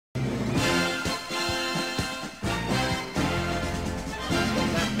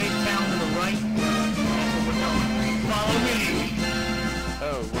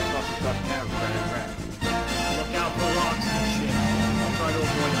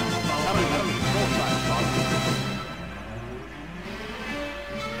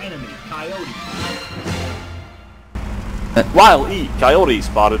Enemy, coyote. Wild E, coyote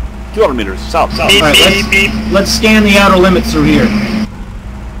spotted. 200 meters south. Alright, let's scan the outer limits through here.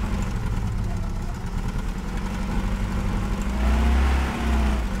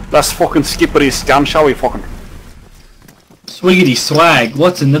 Let's fucking skippity scan, shall we fucking? Swiggity swag,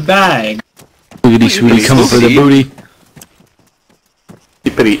 what's in the bag? Swiggity sweetie coming for the booty.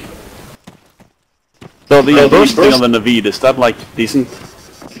 Skippity. So the bursting on the Navid, is that like decent?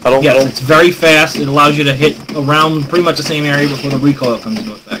 Yes, it's very fast. It allows you to hit around pretty much the same area before the recoil comes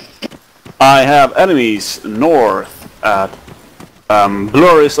into effect. I have enemies north at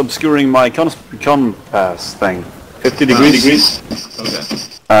blur is obscuring my compass thing. 50 degrees. Okay.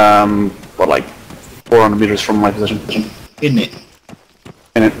 What, like 400 meters from my position? Isn't it?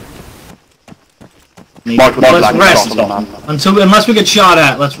 In it. Let's rest. Unless we get shot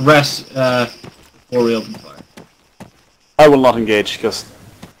at, let's rest before we open fire. I will not engage because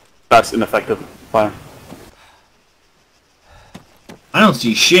that's ineffective fire. I don't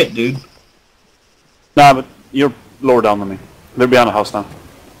see shit, dude. Nah, but you're lower down than me. They're behind the house now.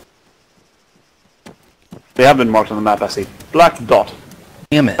 They have been marked on the map, I see. Black dot.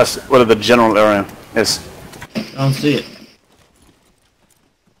 Damn it. That's where the general area is. I don't see it.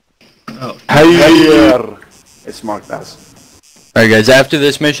 Oh. Here. It's marked as. Alright guys, after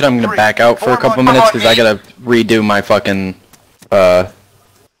this mission I'm gonna back out for a couple minutes because I gotta redo my fucking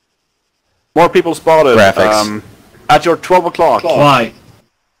More people spotted. graphics. At your 12 o'clock. Why?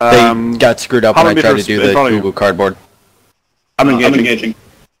 They got screwed up when I tried to meters do in the front of you? Google Cardboard. I'm engaging.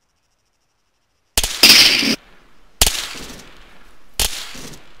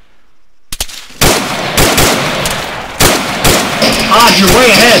 Odd, you're way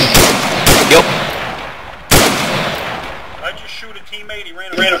ahead. Yep. I just shoot a teammate, he ran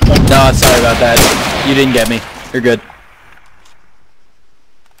No, sorry about that. You didn't get me. You're good.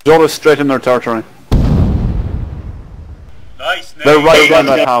 Joel is straight in their territory. Nice. They're right around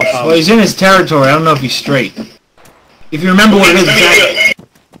that house. Well, he's in his territory. I don't know if he's straight. If you remember what it is exactly.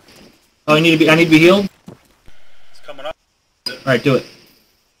 Oh, I need to be healed? It's coming up. Alright, do it.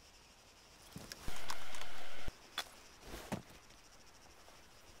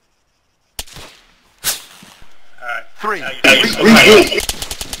 Alright. Three.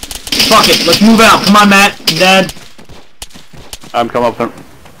 Fuck it, let's move out. Come on, Matt. Dad. I'm coming up there. I'm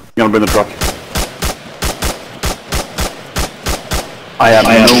gonna bring the truck. I have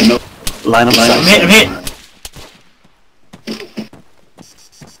no line of sight. I'm hit.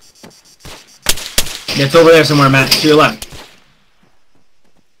 Yeah, it's over there somewhere, Matt. To your left.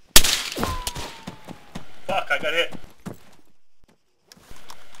 Fuck, I got hit.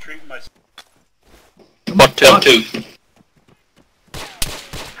 Treating myself. What, two?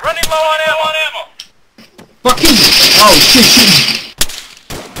 Running low on ammo. Fucking! Oh, shit.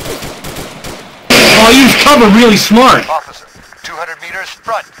 Oh, you use cover really smart. Officer, 200 meters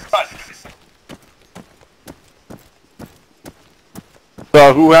front.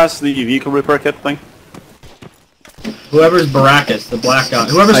 So who has the vehicle repair kit thing? Whoever's Baracus, the black guy.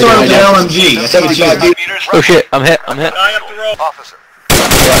 Whoever started with the LMG. I think it's 75 you. meters Oh shit, I'm hit. Guy up the road. Officer,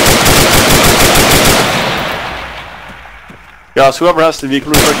 Guys, whoever has the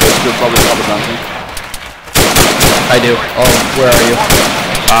vehicle repair kit, you'll probably stop advancing. I do. Oh, where are you?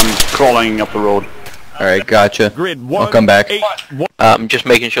 I'm crawling up the road. Alright, gotcha. I'll come back. I'm just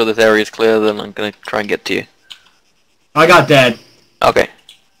making sure this area is clear, then I'm gonna try and get to you. I got Dad. Okay.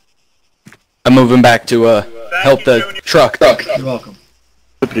 I'm moving back to help the truck. You're welcome.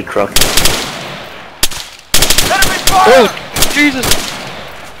 Flippity truck. enemy fire! Oh, Jesus!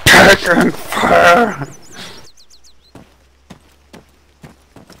 Taking fire!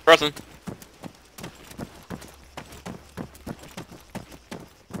 Crossing.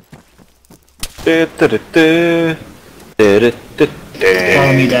 Follow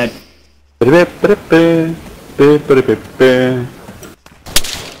me, Dad.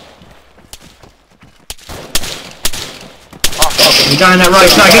 You got on that right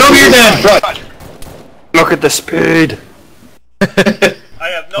side. Get over here, Dad. Look at the speed! I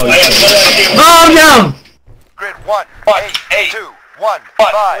have no idea. Oh, down. Grid 1, 8, 2, 1,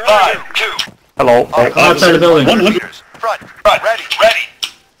 5, 2. Hello. Outside the building. 100 meters front. Ready.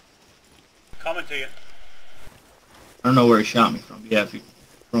 Coming to you. I don't know where he shot me from. Yeah, if you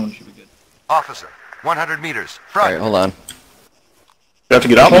drone should be good. Officer, 100 meters Alright, front. hold on. You have to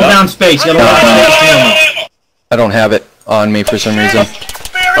get up. Hold down space. You gotta hold down space. I don't have it on me for some reason.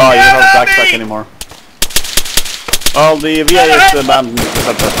 Oh, you don't have a backpack anymore. Oh, the VA is abandoned.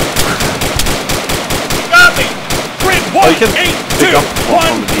 Got me. Grid 1, Oh, you can pick up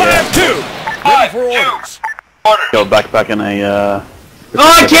one from the VA. Go back in a, Oh,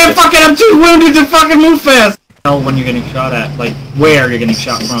 I can't fucking, I'm too wounded to fucking move fast! Tell when you're getting shot at, like, where you're getting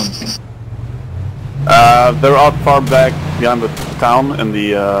shot from. they're out far back behind the town in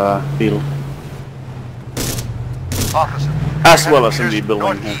the, field. Officer. As well as in the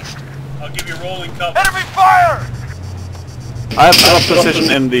building. Northeast. I'll give you rolling cover. Enemy fire! I have set up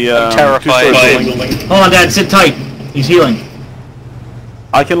position in the, terrified. two-story building. Hold on, Dad, sit tight. He's healing.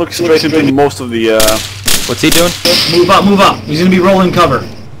 I can look straight into most of the, What's he doing? Move up, move up. He's gonna be rolling cover.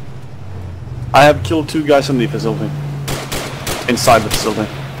 I have killed 2 guys in the facility. Inside the facility.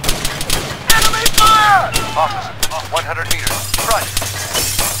 Enemy fire! Officer, 100 meters. Front.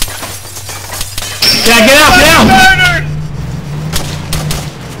 Dad, get out, get out! Murdered!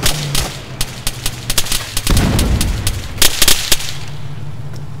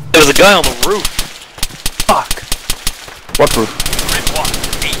 There was a guy on the roof. Fuck. What roof?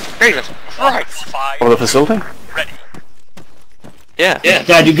 Jesus Christ. Of the facility? Yeah. Yeah.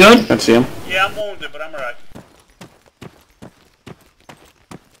 Dad, you good? Can't see him. Yeah, I'm wounded, but I'm alright.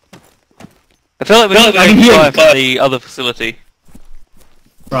 I feel like we're I can going hear fire you. from the other facility.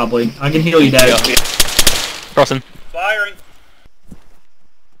 Probably. I can heal you, Dad. Crossing. Firing.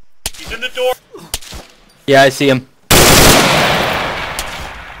 He's in the door. Yeah, I see him.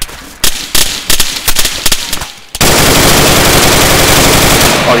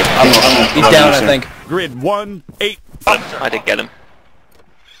 Oh, yeah, I'm He's down, I think. Grid 1, 8. I didn't get him.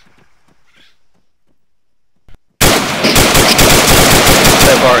 So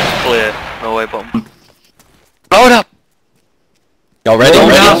far it's clear. No way bomb. Blow it up! Y'all ready? Roll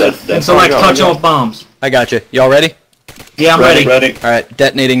Ready? down and select touch off bombs. I got you. Y'all ready? Yeah, I'm ready. Alright,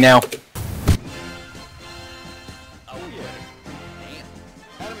 detonating now.